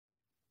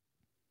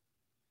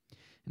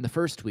In the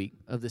first week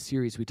of the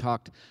series, we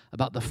talked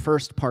about the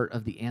first part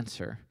of the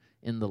answer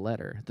in the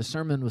letter. The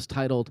sermon was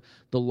titled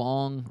The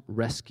Long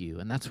Rescue,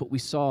 and that's what we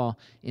saw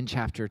in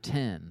chapter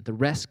 10. The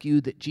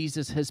rescue that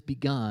Jesus has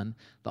begun,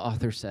 the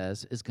author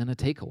says, is going to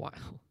take a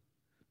while.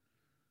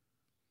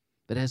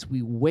 But as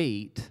we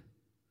wait,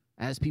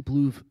 as people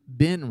who've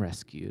been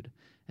rescued,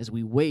 as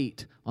we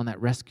wait on that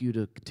rescue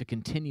to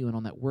continue and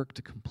on that work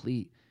to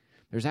complete,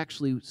 there's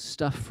actually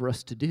stuff for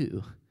us to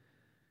do,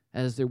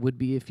 as there would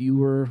be if you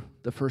were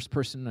the first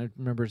person. I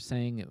remember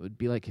saying it would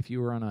be like if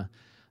you were on a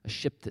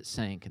ship that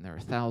sank and there are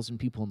 1,000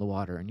 people in the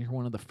water and you're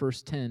one of the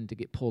first 10 to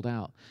get pulled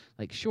out.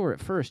 Like, sure, at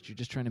first you're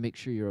just trying to make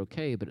sure you're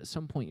okay, but at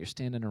some point you're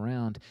standing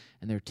around,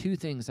 and there are two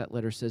things that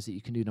letter says that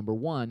you can do. Number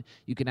one,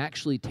 you can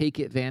actually take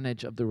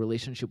advantage of the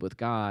relationship with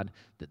God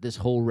that this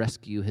whole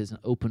rescue has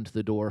opened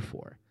the door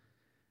for.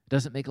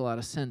 Doesn't make a lot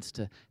of sense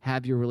to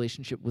have your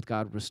relationship with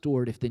God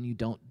restored if then you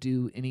don't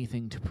do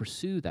anything to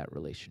pursue that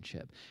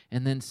relationship.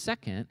 And then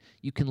second,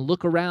 you can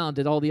look around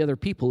at all the other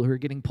people who are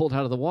getting pulled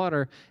out of the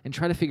water and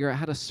try to figure out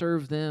how to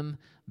serve them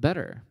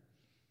better.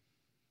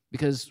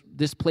 Because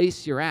this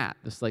place you're at,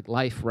 this like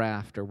life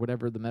raft or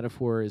whatever the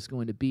metaphor is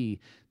going to be,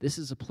 this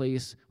is a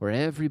place where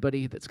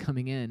everybody that's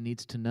coming in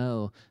needs to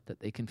know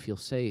that they can feel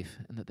safe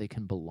and that they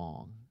can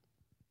belong.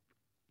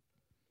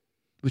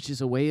 Which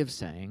is a way of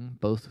saying,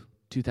 both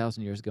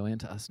 2,000 years ago and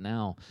to us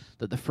now,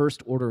 that the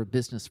first order of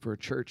business for a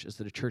church is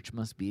that a church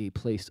must be a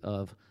place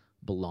of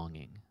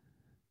belonging.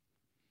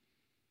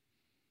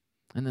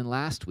 And then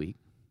last week,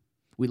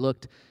 we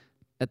looked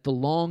at the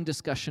long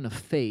discussion of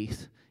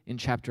faith in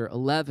chapter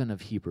 11 of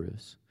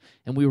Hebrews,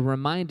 and we were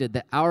reminded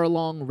that our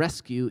long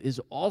rescue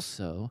is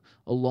also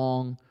a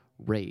long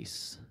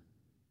race,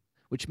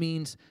 which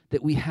means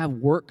that we have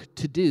work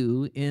to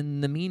do in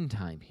the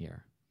meantime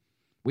here.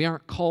 We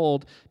aren't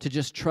called to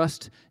just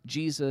trust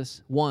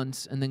Jesus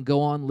once and then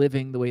go on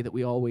living the way that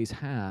we always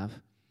have.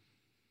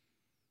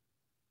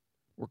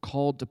 We're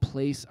called to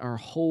place our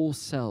whole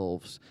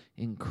selves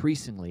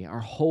increasingly,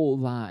 our whole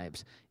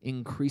lives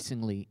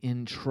increasingly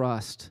in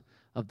trust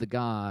of the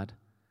God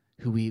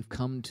who we've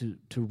come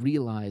to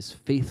realize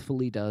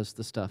faithfully does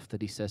the stuff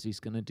that he says he's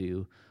going to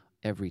do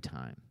every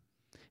time.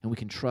 And we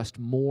can trust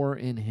more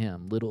in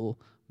him little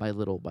by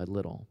little by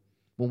little.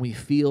 When we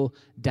feel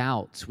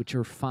doubts, which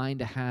are fine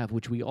to have,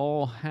 which we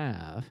all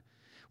have,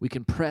 we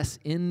can press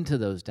into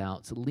those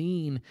doubts,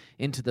 lean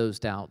into those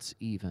doubts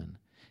even,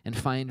 and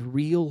find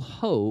real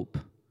hope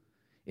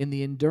in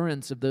the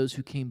endurance of those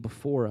who came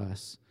before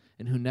us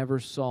and who never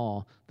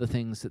saw the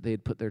things that they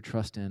had put their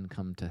trust in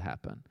come to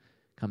happen,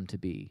 come to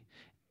be.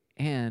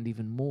 And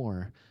even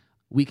more,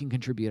 we can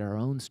contribute our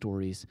own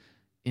stories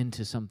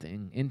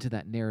into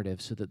that narrative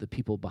so that the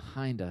people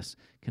behind us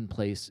can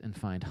place and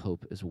find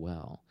hope as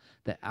well.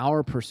 That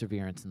our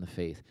perseverance in the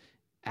faith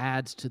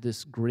adds to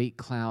this great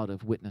cloud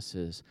of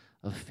witnesses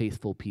of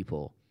faithful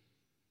people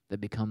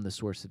that become the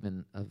source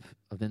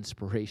of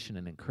inspiration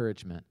and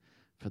encouragement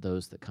for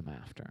those that come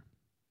after.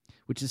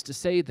 Which is to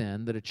say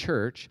then that a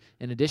church,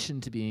 in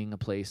addition to being a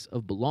place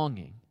of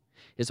belonging,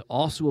 is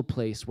also a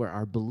place where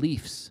our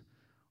beliefs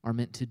are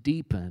meant to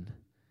deepen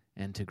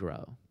and to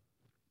grow.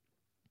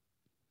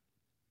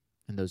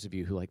 And those of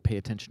you who pay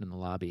attention in the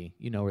lobby,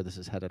 you know where this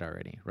is headed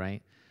already,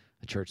 right?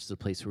 A church is a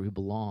place where we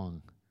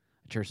belong.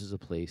 A church is a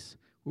place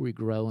where we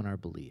grow in our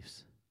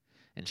beliefs.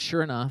 And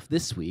sure enough,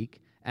 this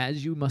week,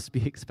 as you must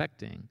be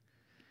expecting,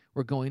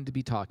 we're going to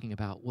be talking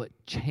about what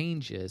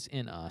changes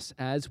in us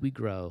as we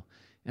grow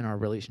in our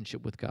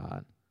relationship with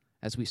God,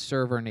 as we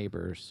serve our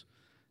neighbors,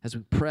 as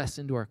we press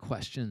into our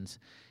questions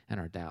and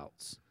our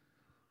doubts.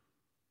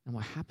 And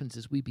what happens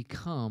is we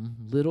become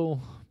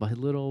little by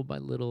little by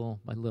little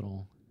by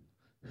little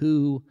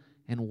who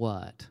and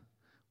what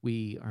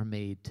we are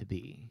made to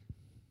be.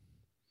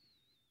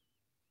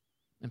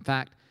 In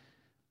fact,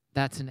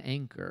 that's an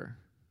anchor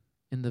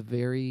in the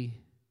very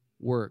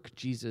work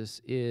Jesus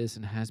is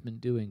and has been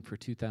doing for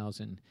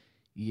 2,000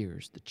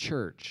 years. The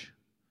church,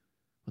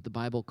 what the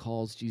Bible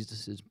calls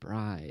Jesus'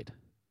 bride,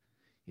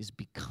 is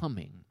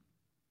becoming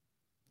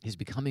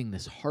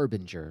this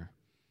harbinger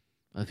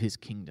of his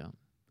kingdom.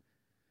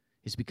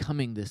 Is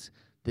becoming this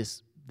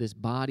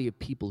body of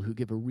people who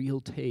give a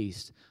real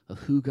taste of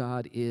who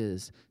God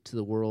is to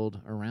the world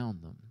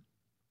around them.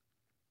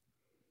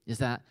 Is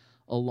that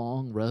a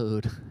long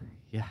road?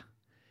 Yeah,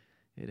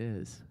 it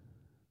is.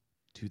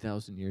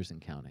 2,000 years and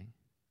counting.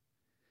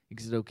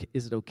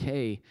 Is it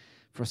okay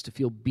for us to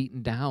feel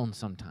beaten down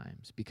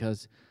sometimes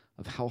because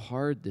of how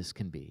hard this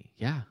can be?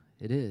 Yeah,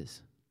 it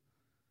is.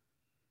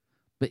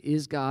 But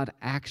is God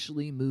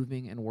actually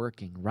moving and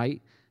working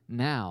right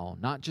now,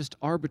 not just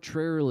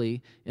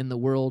arbitrarily in the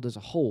world as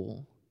a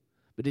whole,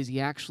 but is he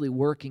actually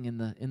working in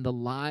the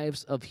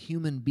lives of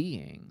human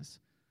beings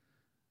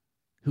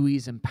who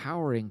he's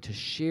empowering to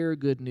share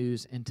good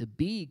news and to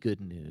be good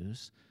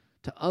news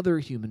to other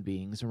human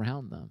beings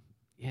around them?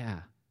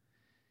 Yeah,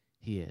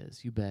 he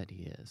is. You bet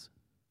he is.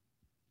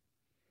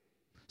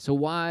 So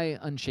why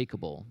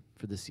Unshakable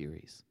for the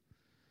series?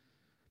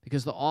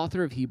 Because the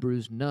author of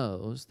Hebrews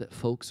knows that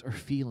folks are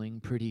feeling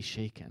pretty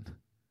shaken.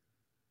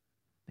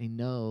 I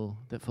know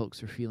that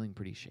folks are feeling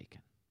pretty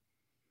shaken.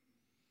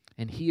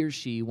 And he or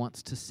she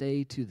wants to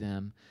say to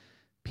them,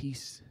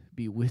 peace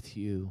be with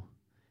you.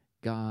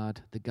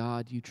 God, the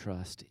God you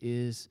trust,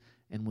 is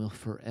and will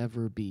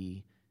forever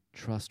be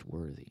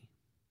trustworthy.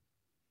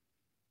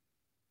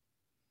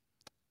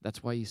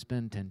 That's why you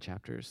spend 10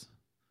 chapters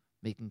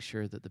making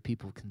sure that the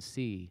people can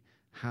see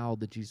how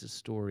the Jesus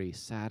story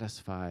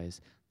satisfies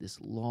this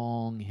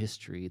long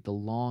history, the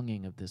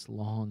longing of this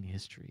long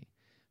history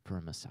for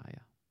a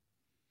Messiah.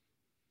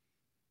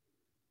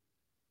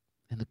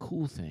 And the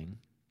cool thing,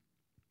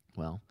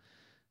 well,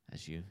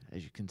 as you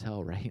can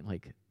tell, right?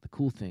 Like, the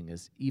cool thing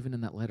is, even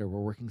in that letter, we're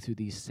working through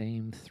these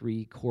same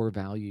 3 core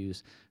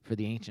values for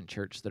the ancient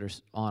church that are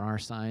on our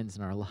signs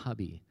in our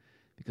lobby,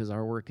 because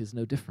our work is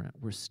no different.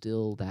 We're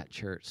still that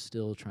church,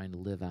 still trying to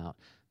live out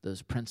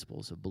those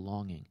principles of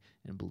belonging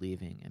and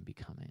believing and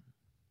becoming.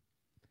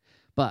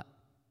 But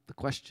the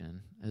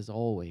question, as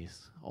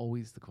always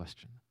the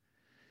question,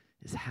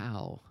 is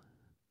how?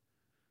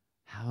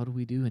 How do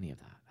we do any of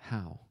that?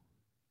 How?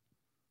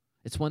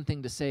 It's one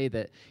thing to say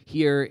that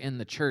here in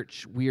the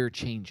church we are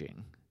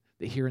changing,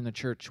 that here in the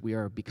church we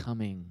are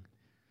becoming.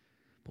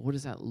 But what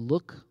does that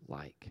look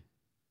like?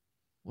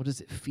 What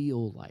does it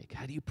feel like?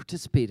 How do you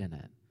participate in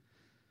it?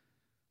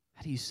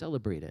 How do you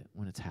celebrate it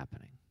when it's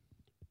happening?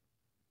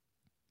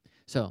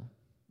 So,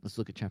 let's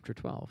look at chapter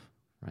 12,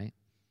 right?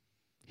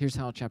 Here's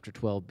how chapter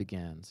 12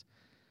 begins.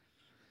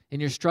 In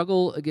your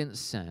struggle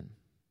against sin,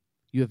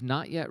 you have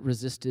not yet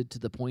resisted to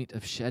the point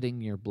of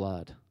shedding your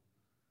blood.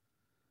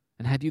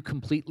 And have you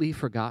completely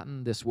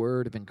forgotten this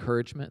word of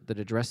encouragement that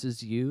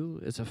addresses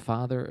you as a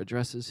father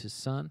addresses his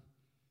son?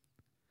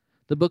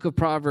 The book of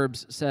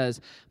Proverbs says,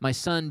 "My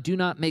son, do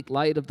not make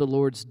light of the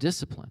Lord's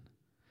discipline,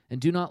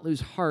 and do not lose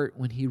heart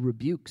when he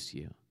rebukes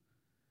you.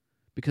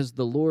 Because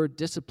the Lord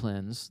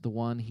disciplines the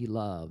one he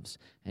loves,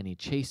 and he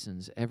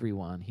chastens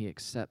everyone he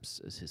accepts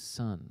as his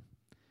son."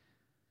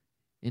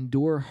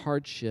 Endure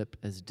hardship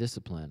as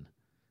discipline.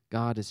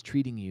 God is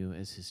treating you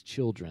as his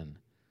children.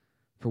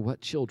 For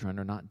what children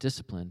are not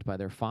disciplined by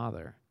their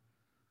father?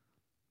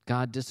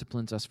 God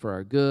disciplines us for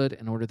our good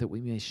in order that we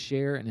may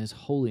share in his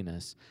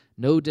holiness.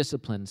 No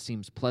discipline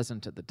seems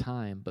pleasant at the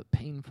time, but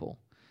painful.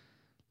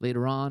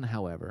 Later on,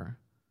 however,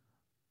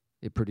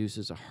 it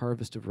produces a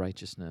harvest of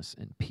righteousness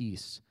and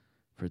peace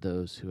for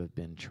those who have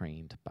been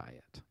trained by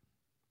it.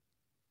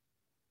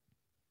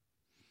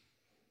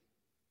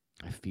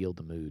 I feel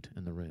the mood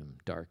in the room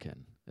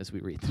darken as we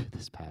read through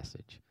this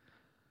passage.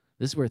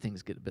 This is where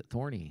things get a bit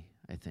thorny,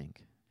 I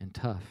think, and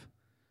tough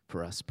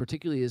for us,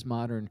 particularly as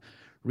modern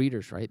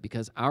readers, right?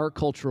 Because our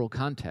cultural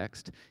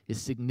context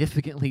is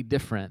significantly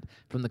different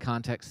from the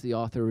context the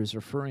author is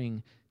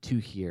referring to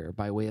here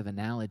by way of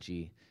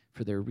analogy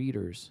for their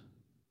readers.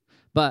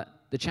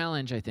 But the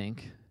challenge, I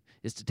think,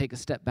 is to take a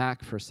step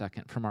back for a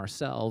second from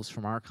ourselves,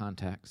 from our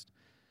context,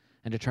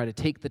 and to try to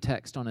take the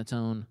text on its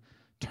own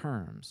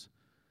terms.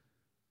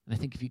 And I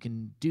think if you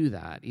can do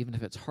that, even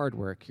if it's hard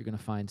work, you're going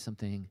to find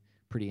something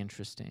pretty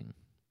interesting.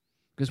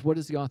 Because what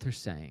is the author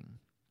saying?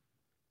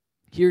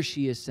 He or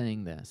she is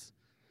saying this.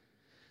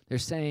 They're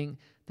saying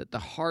that the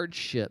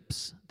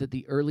hardships that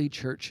the early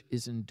church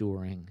is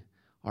enduring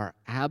are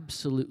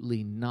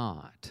absolutely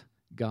not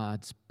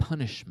God's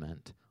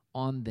punishment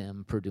on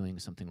them for doing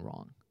something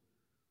wrong.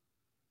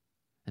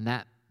 And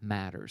that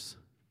matters.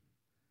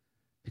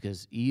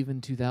 Because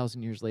even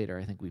 2,000 years later,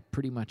 I think we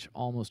pretty much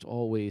almost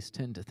always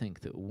tend to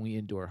think that when we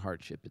endure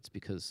hardship, it's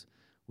because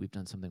we've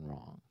done something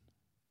wrong.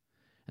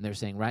 And they're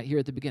saying right here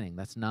at the beginning,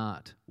 that's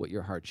not what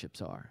your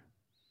hardships are.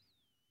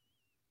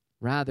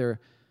 Rather,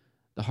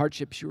 the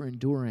hardships you're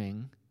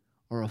enduring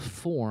are a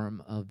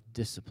form of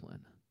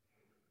discipline.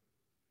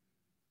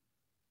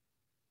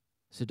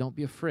 So don't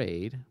be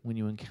afraid when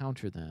you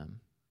encounter them.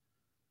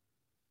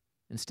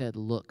 Instead,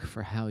 look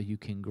for how you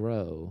can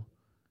grow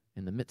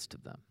in the midst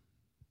of them.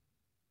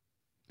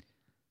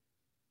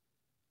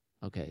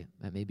 Okay,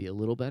 that may be a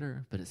little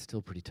better, but it's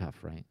still pretty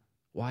tough, right?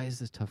 Why is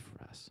this tough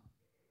for us?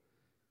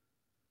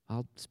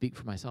 I'll speak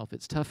for myself.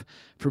 It's tough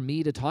for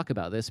me to talk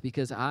about this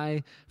because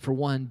I, for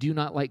one, do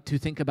not like to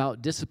think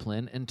about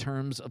discipline in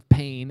terms of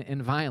pain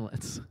and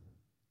violence.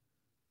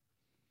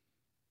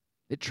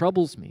 It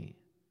troubles me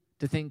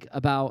to think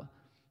that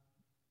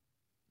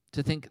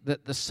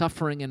the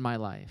suffering in my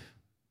life,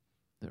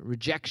 the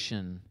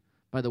rejection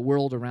by the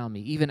world around me,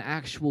 even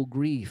actual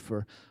grief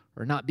or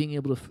not being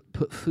able to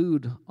put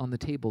food on the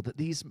table, that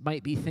these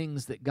might be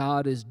things that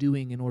God is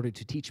doing in order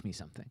to teach me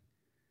something.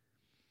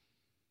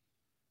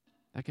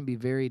 That can be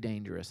very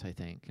dangerous, I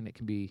think, and it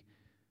can be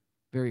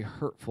very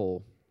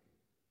hurtful.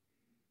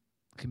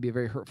 It can be a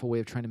very hurtful way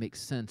of trying to make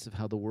sense of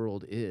how the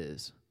world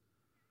is.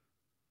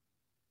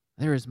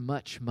 There is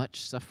much,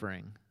 much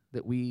suffering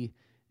that we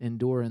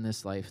endure in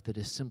this life that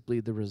is simply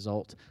the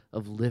result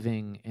of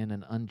living in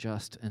an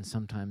unjust and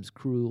sometimes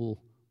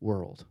cruel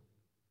world.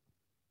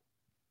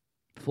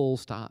 Full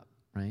stop,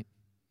 right?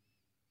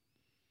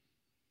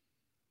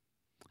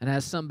 And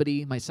as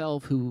somebody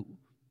myself who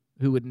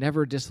would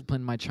never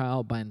discipline my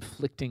child by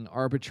inflicting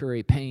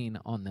arbitrary pain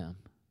on them,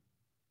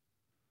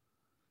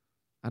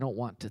 I don't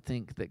want to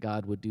think that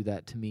God would do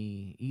that to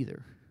me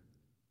either.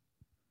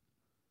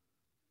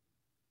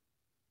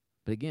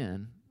 But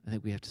again, I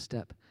think we have to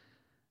step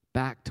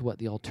back to what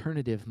the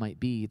alternative might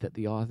be that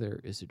the author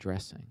is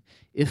addressing.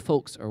 If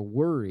folks are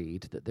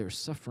worried that their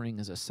suffering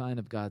is a sign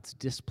of God's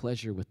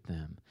displeasure with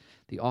them,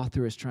 the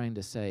author is trying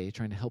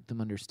to help them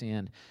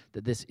understand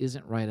that this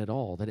isn't right at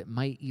all, that it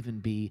might even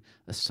be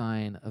a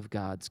sign of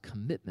God's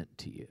commitment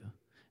to you.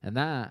 And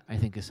that, I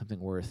think, is something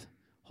worth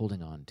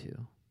holding on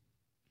to.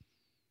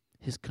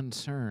 His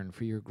concern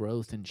for your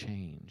growth and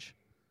change.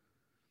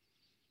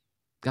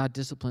 God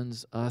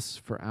disciplines us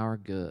for our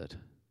good,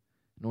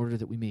 in order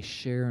that we may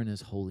share in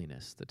his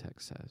holiness, the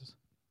text says.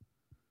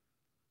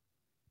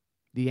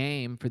 The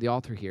aim for the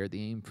author here,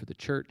 the aim for the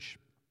church,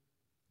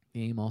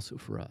 the aim also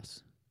for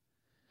us,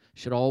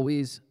 should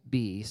always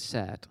be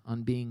set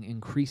on being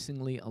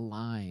increasingly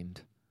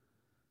aligned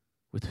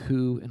with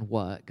who and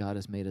what God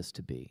has made us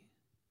to be.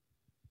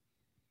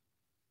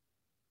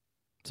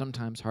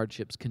 Sometimes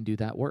hardships can do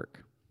that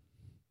work.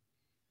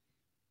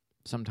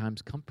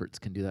 Sometimes comforts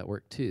can do that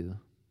work too.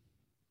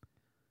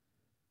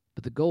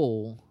 But the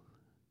goal,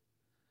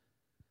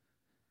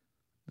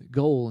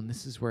 and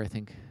this is where I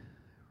think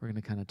we're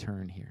going to kind of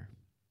turn here.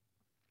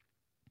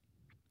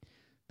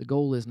 The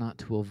goal is not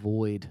to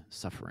avoid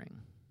suffering.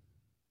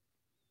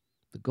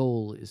 The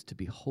goal is to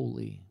be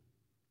holy.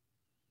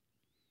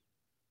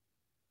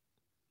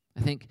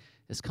 I think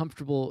as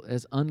uncomfortable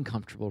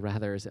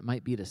as it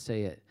might be to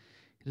say it,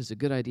 it is a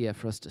good idea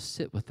for us to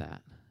sit with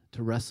that,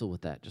 to wrestle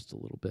with that just a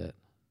little bit.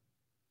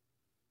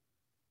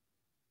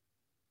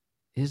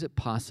 Is it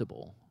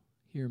possible,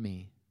 hear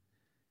me,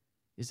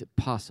 is it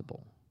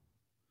possible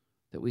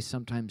that we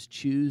sometimes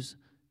choose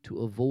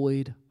to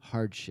avoid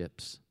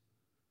hardships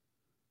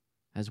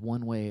as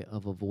one way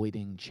of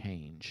avoiding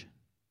change?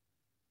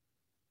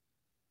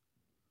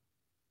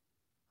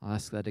 I'll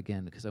ask that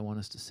again because I want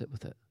us to sit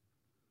with it.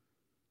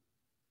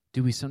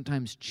 Do we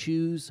sometimes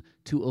choose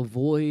to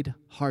avoid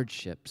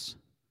hardships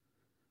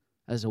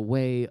as a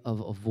way of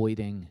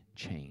avoiding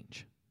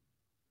change?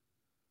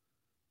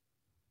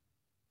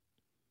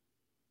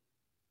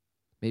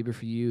 Maybe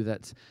for you,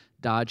 that's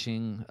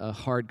dodging a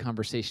hard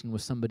conversation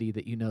with somebody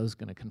that you know is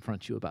going to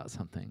confront you about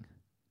something.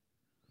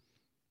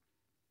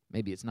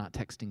 Maybe it's not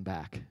texting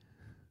back,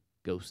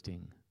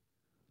 ghosting.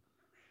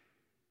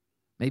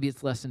 Maybe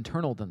it's less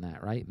internal than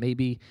that, right?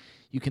 Maybe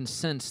you can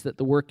sense that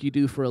the work you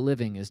do for a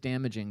living is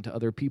damaging to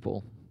other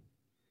people.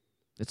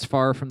 It's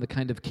far from the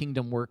kind of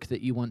kingdom work that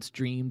you once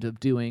dreamed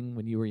of doing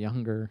when you were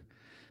younger,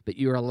 but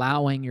you're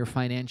allowing your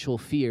financial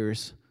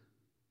fears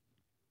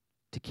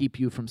to keep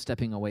you from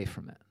stepping away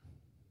from it.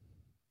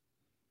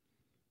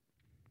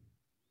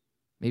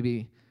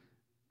 Maybe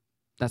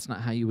that's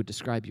not how you would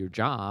describe your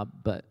job,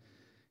 but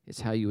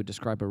it's how you would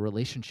describe a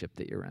relationship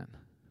that you're in.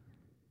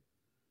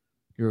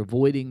 You're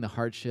avoiding the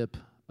hardship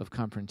of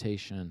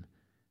confrontation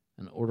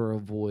in order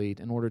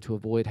to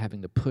avoid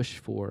having to push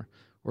for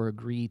or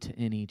agree to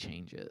any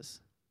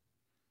changes.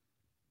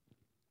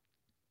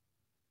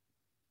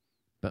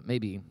 But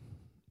maybe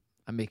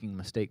I'm making a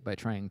mistake by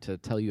trying to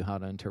tell you how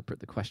to interpret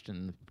the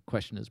question. The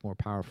question is more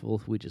powerful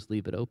if we just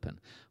leave it open.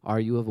 Are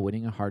you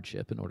avoiding a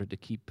hardship in order to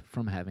keep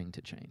from having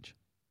to change?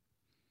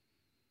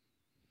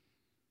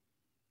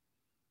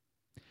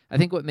 I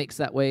think what makes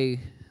that way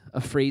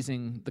of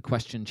phrasing the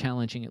question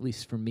challenging, at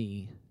least for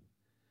me,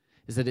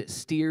 is that it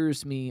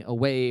steers me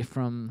away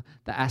from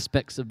the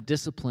aspects of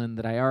discipline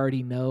that I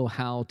already know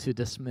how to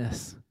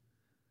dismiss.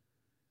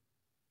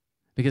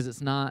 Because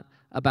it's not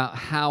about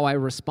how I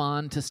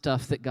respond to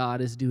stuff that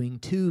God is doing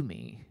to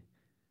me.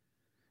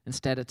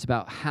 Instead, it's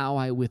about how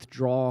I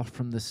withdraw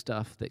from the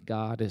stuff that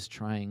God is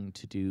trying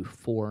to do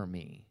for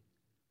me.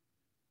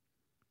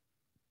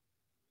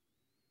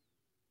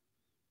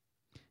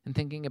 And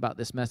thinking about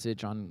this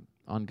message on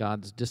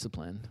God's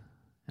discipline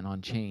and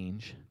on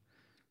change,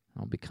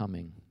 on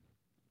becoming,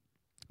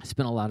 I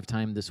spent a lot of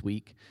time this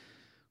week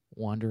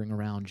wandering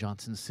around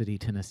Johnson City,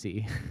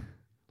 Tennessee,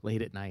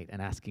 late at night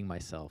and asking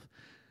myself,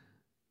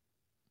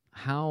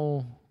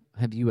 how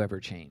have you ever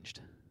changed?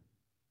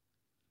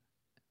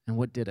 And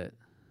what did it?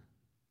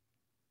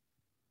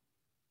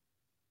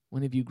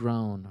 When have you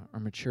grown or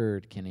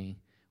matured, Kenny?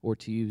 Or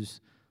to use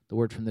the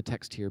word from the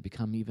text here,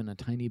 become even a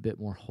tiny bit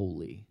more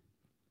holy?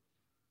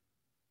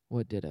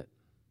 What did it?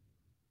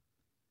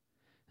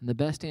 And the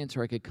best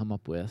answer I could come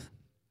up with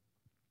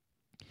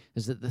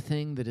is that the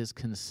thing that has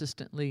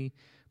consistently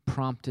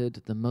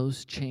prompted the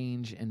most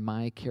change in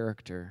my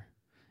character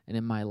and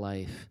in my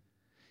life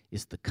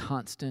is the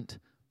constant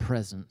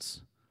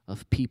presence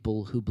of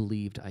people who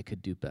believed I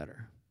could do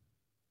better.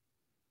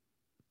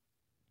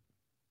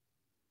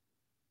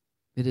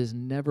 It has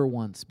never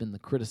once been the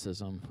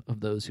criticism of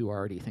those who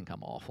already think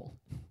I'm awful.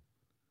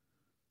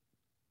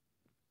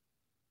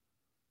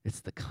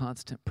 It's the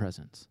constant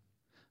presence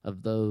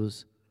of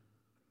those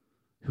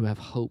who have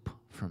hope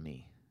for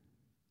me.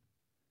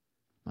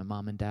 My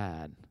mom and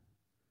dad,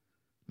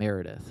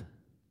 Meredith,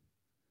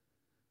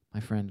 my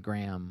friend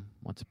Graham,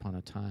 once upon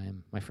a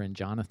time, my friend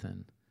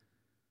Jonathan,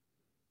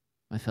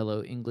 my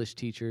fellow English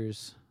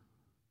teachers,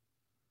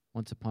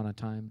 once upon a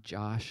time,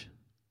 Josh,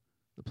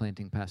 the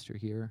planting pastor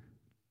here.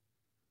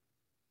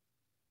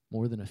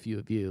 More than a few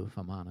of you, if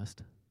I'm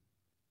honest.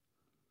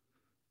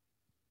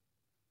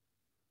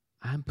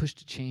 I'm pushed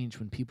to change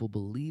when people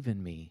believe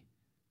in me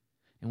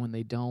and when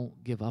they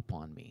don't give up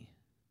on me.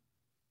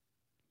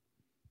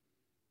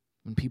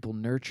 When people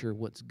nurture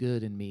what's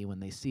good in me when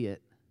they see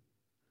it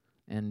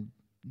and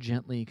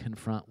gently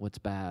confront what's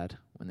bad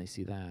when they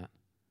see that.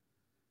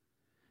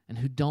 And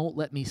who don't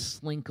let me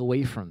slink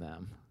away from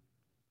them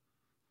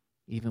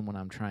even when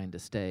I'm trying to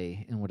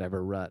stay in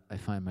whatever rut I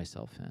find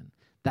myself in.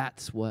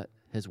 That's what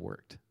has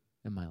worked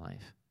in my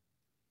life.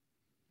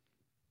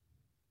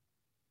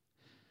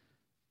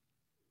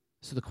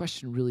 So the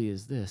question really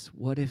is this: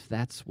 what if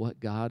that's what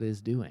God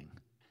is doing?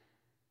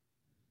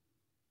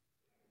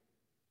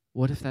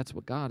 What if that's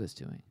what God is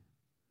doing?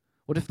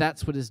 What if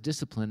that's what his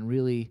discipline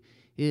really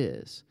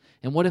is?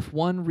 And what if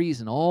one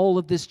reason all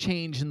of this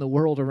change in the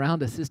world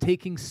around us is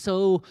taking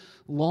so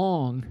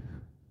long,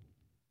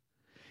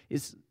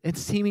 it's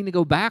seeming to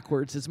go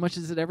backwards as much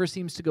as it ever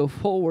seems to go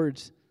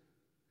forwards?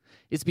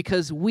 It's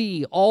because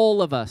we,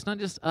 all of us, not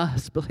just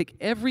us, but like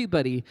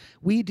everybody,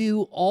 we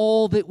do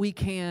all that we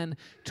can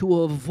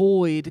to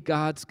avoid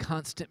God's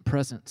constant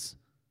presence.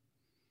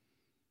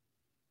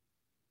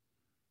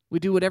 We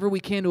do whatever we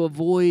can to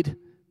avoid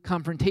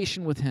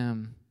confrontation with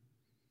him.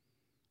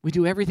 We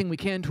do everything we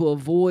can to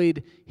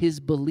avoid his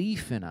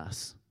belief in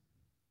us.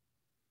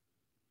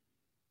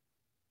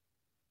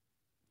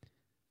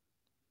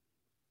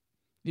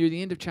 Near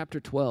the end of chapter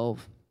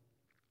 12,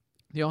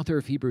 the author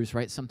of Hebrews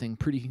writes something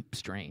pretty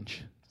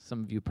strange.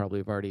 Some of you probably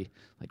have already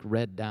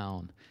read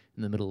down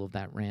in the middle of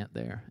that rant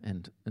there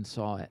and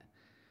saw it.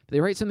 They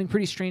write something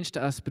pretty strange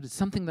to us, but it's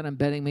something that I'm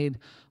betting made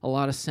a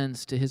lot of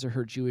sense to his or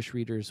her Jewish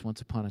readers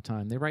once upon a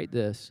time. They write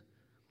this.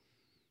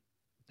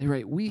 They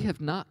write, "We have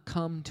not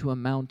come to a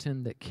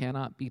mountain that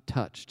cannot be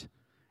touched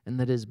and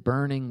that is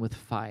burning with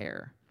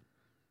fire,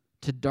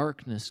 to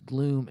darkness,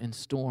 gloom, and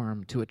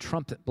storm, to a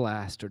trumpet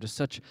blast, or to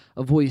such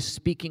a voice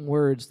speaking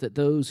words that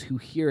those who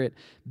hear it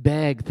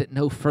beg that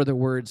no further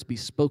words be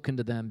spoken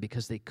to them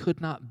because they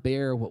could not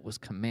bear what was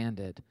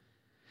commanded.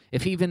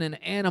 If even an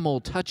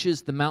animal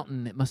touches the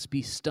mountain, it must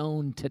be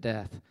stoned to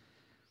death."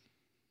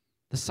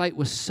 The sight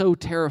was so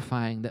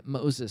terrifying that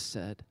Moses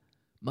said,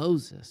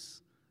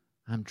 "Moses,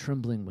 I'm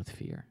trembling with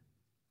fear."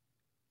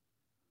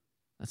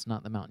 That's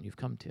not the mountain you've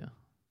come to.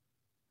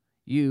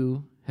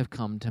 You have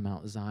come to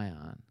Mount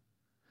Zion,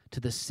 to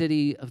the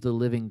city of the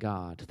living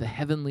God, the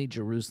heavenly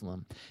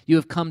Jerusalem. You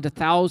have come to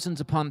thousands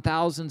upon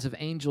thousands of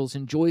angels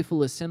in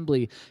joyful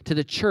assembly, to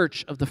the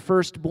church of the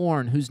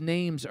firstborn, whose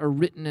names are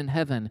written in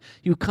heaven.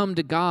 You come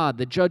to God,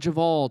 the judge of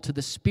all, to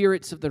the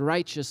spirits of the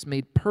righteous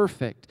made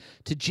perfect,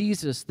 to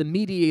Jesus, the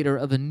mediator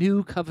of a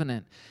new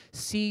covenant.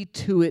 See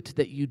to it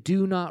that you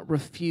do not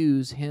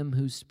refuse him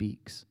who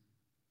speaks.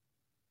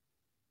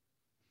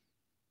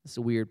 It's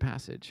a weird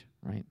passage,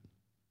 right?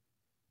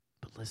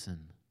 But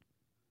listen.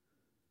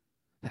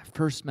 That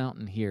first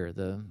mountain here,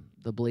 the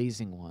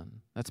blazing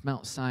one, that's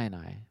Mount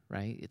Sinai,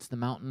 right? It's the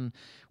mountain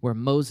where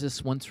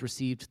Moses once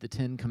received the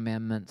 10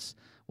 Commandments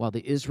while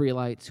the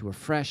Israelites who were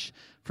fresh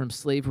from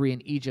slavery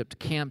in Egypt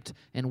camped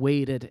and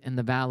waited in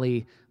the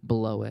valley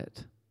below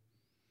it.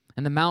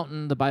 And the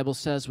mountain, the Bible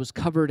says, was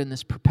covered in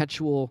this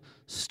perpetual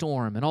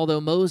storm. And although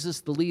Moses,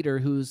 the leader,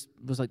 who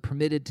was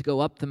permitted to go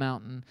up the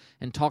mountain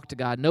and talk to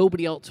God,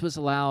 nobody else was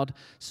allowed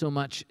so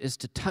much as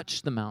to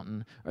touch the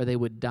mountain or they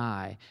would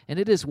die. And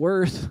it is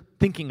worth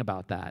thinking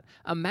about that.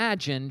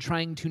 Imagine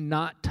trying to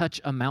not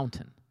touch a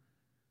mountain.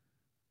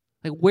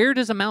 Where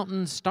does a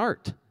mountain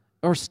start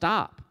or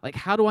stop?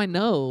 How do I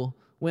know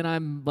when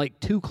I'm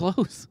too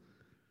close?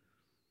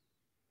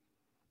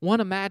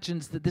 One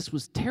imagines that this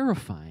was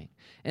terrifying.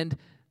 And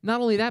not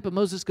only that, but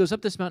Moses goes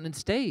up this mountain and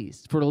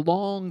stays for a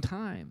long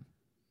time.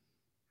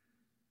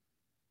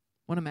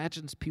 One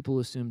imagines people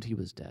assumed he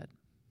was dead.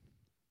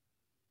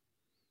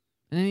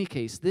 In any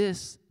case,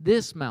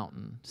 this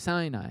mountain,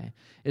 Sinai,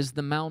 is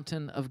the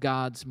mountain of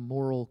God's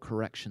moral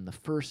correction, the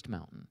first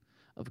mountain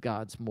of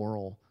God's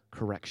moral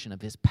correction,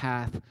 of his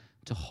path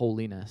to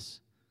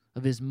holiness,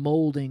 of his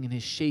molding and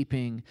his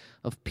shaping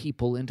of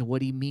people into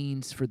what he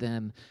means for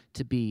them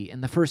to be.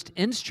 And the first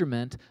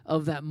instrument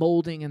of that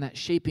molding and that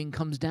shaping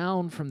comes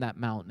down from that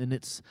mountain, and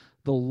it's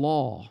the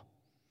law.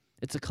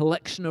 It's a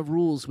collection of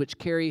rules which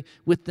carry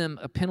with them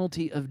a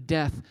penalty of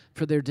death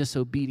for their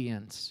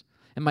disobedience.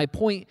 And my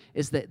point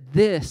is that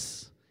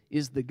this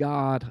is the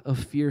God of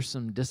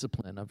fearsome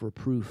discipline, of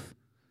reproof.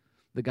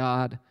 The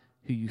God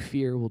who you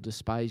fear will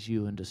despise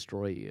you and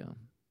destroy you.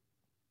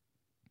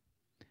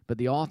 But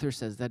the author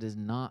says that is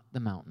not the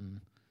mountain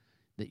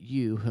that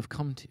you have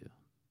come to.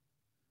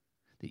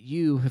 That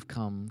you have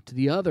come to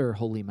the other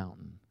holy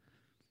mountain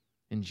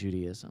in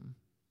Judaism,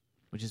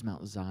 which is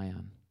Mount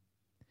Zion.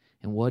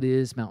 And what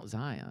is Mount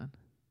Zion?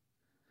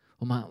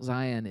 Well, Mount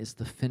Zion is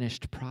the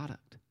finished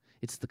product.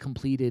 It's the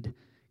completed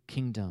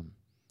kingdom.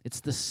 It's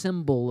the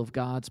symbol of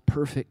God's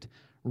perfect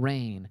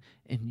reign.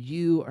 And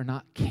you are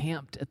not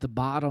camped at the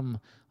bottom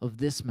of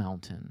this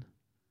mountain.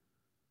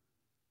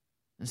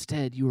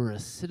 Instead, you are a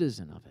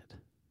citizen of it.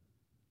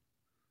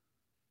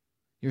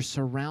 You're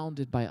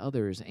surrounded by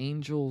others.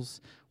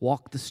 Angels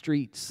walk the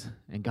streets,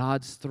 and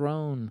God's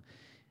throne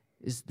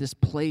is this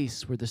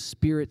place where the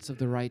spirits of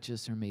the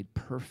righteous are made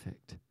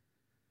perfect.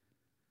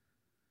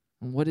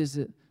 And what is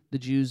it the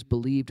Jews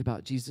believed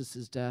about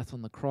Jesus' death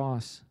on the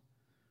cross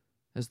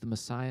as the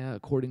Messiah,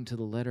 according to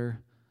the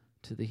letter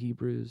to the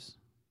Hebrews?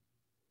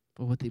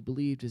 But what they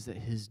believed is that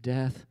his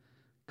death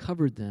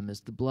covered them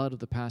as the blood of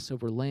the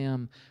Passover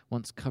lamb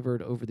once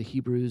covered over the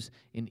Hebrews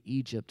in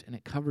Egypt, and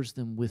it covers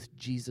them with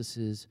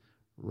Jesus'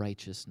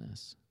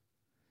 righteousness.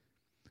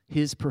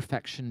 His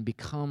perfection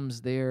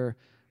becomes their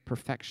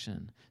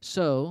perfection.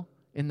 So,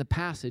 in the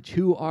passage,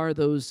 who are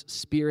those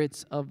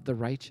spirits of the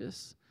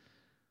righteous?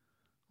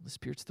 The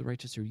spirits of the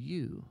righteous are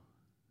you.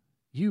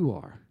 You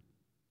are.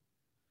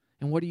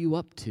 And what are you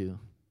up to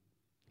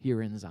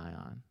here in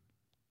Zion?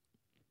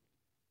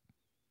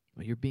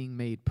 Well, you're being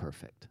made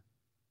perfect.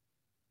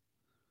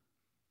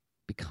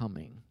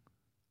 Becoming.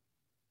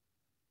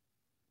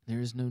 There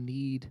is no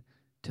need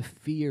to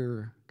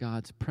fear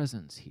God's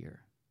presence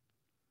here,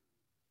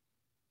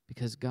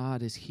 because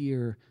God is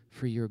here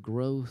for your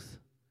growth,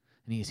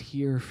 and He is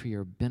here for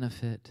your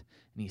benefit,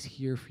 and He's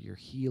here for your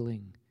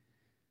healing.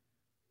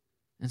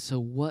 And so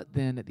what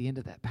then at the end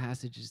of that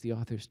passage is the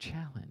author's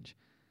challenge?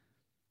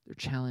 Their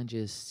challenge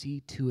is,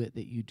 see to it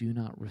that you do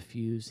not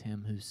refuse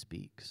Him who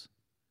speaks.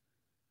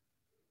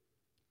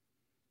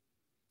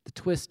 The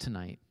twist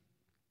tonight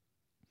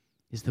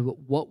is that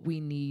what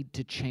we need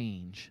to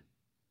change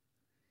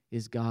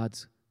is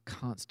God's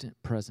constant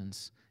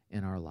presence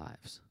in our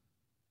lives.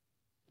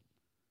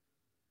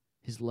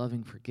 His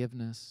loving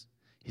forgiveness,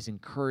 His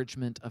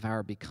encouragement of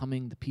our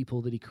becoming the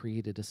people that He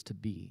created us to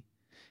be.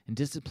 And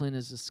discipline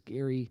is a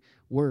scary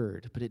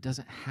word, but it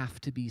doesn't have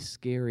to be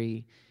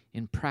scary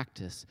in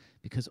practice,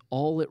 because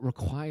all it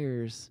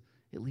requires,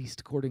 at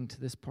least according to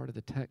this part of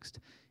the text,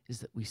 is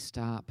that we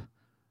stop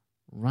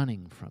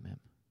running from Him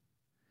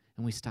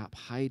and we stop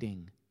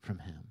hiding from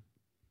Him.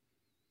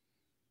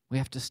 We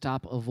have to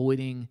stop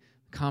avoiding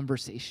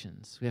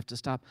conversations. We have to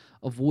stop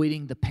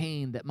avoiding the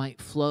pain that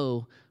might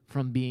flow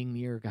from being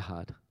near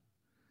God.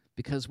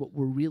 Because what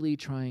we're really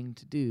trying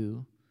to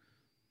do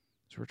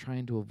is we're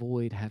trying to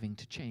avoid having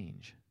to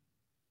change.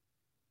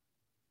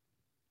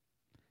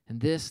 And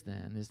this,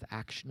 then, is the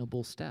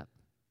actionable step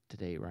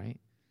today, right?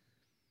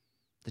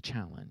 The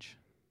challenge.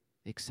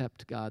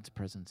 Accept God's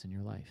presence in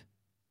your life.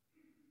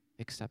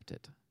 Accept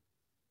it.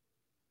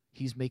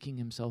 He's making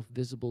Himself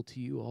visible to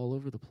you all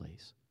over the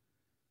place.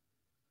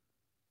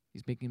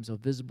 He's making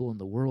Himself visible in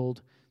the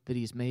world that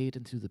He's made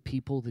and through the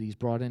people that He's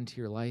brought into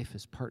your life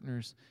as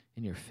partners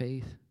in your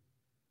faith.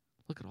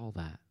 Look at all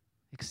that.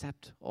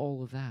 Accept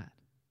all of that.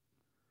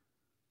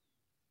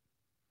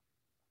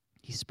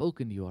 He's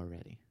spoken to you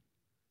already.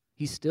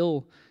 He's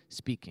still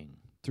speaking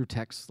through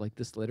texts like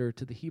this letter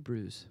to the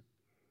Hebrews.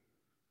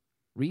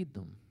 Read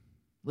them.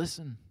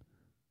 Listen.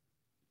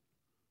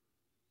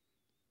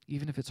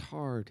 Even if it's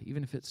hard,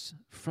 even if it's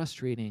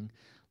frustrating,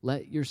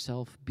 let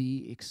yourself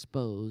be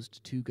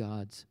exposed to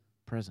God's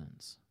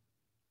presence.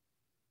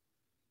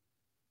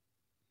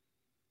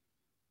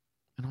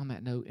 And on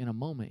that note, in a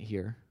moment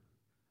here,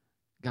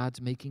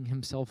 God's making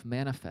Himself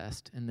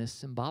manifest in this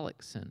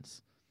symbolic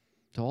sense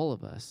to all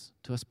of us,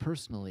 to us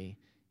personally,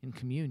 in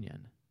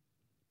communion.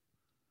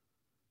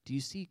 Do you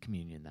see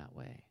communion that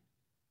way?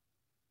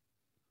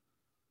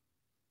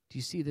 Do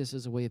you see this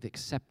as a way of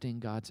accepting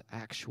God's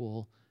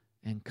actual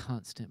and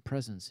constant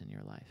presence in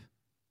your life?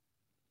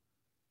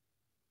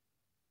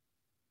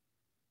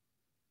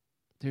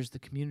 There's the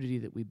community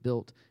that we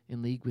built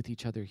in league with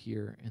each other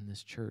here in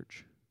this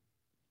church.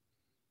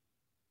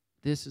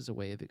 This is a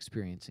way of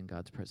experiencing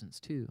God's presence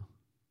too.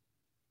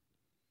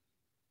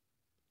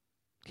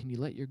 Can you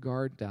let your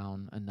guard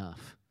down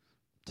enough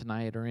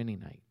tonight or any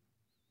night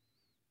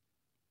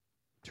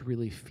to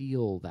really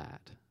feel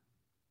that?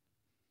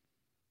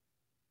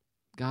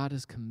 God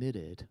is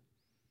committed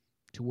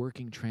to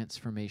working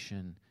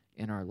transformation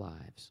in our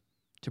lives,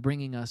 to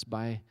bringing us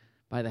by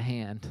the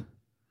hand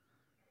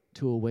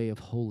to a way of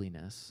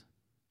holiness.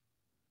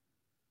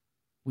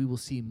 We will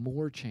see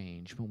more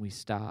change when we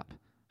stop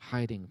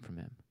hiding from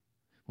Him,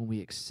 when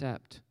we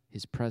accept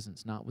His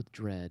presence, not with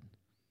dread,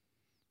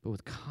 but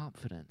with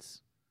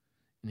confidence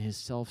in His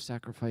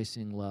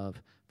self-sacrificing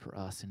love for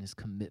us and His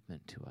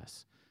commitment to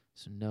us.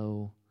 So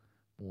no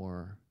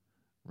more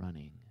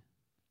running.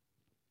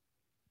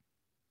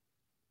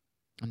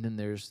 And then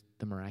there's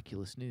the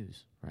miraculous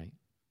news, right?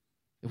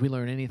 If we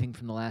learn anything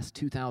from the last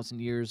 2,000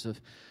 years of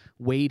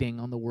waiting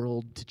on the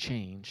world to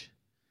change,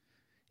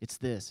 it's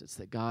this. It's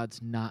that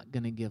God's not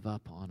going to give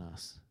up on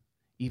us,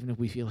 even if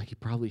we feel like He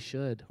probably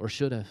should or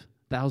should have,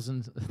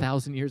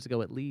 1,000 years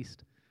ago at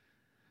least.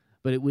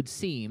 But it would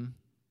seem,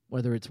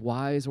 whether it's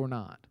wise or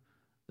not,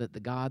 that the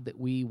God that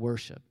we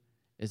worship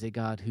is a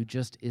God who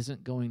just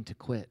isn't going to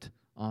quit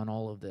on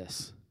all of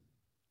this.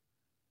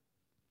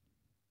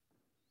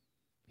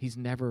 He's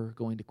never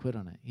going to quit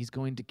on it. He's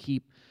going to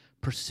keep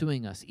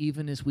pursuing us,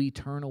 even as we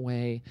turn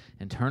away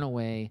and turn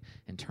away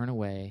and turn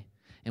away.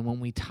 And when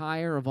we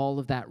tire of all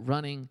of that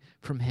running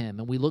from him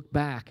and we look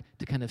back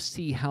to kind of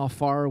see how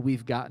far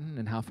we've gotten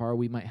and how far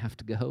we might have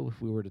to go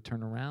if we were to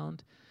turn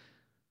around,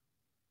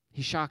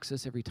 he shocks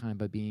us every time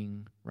by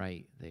being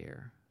right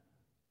there.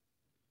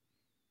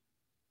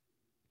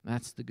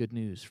 That's the good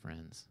news,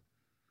 friends.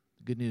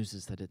 The good news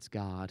is that it's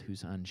God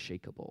who's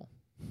unshakable.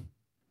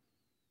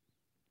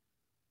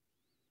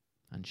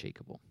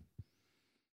 Unshakable.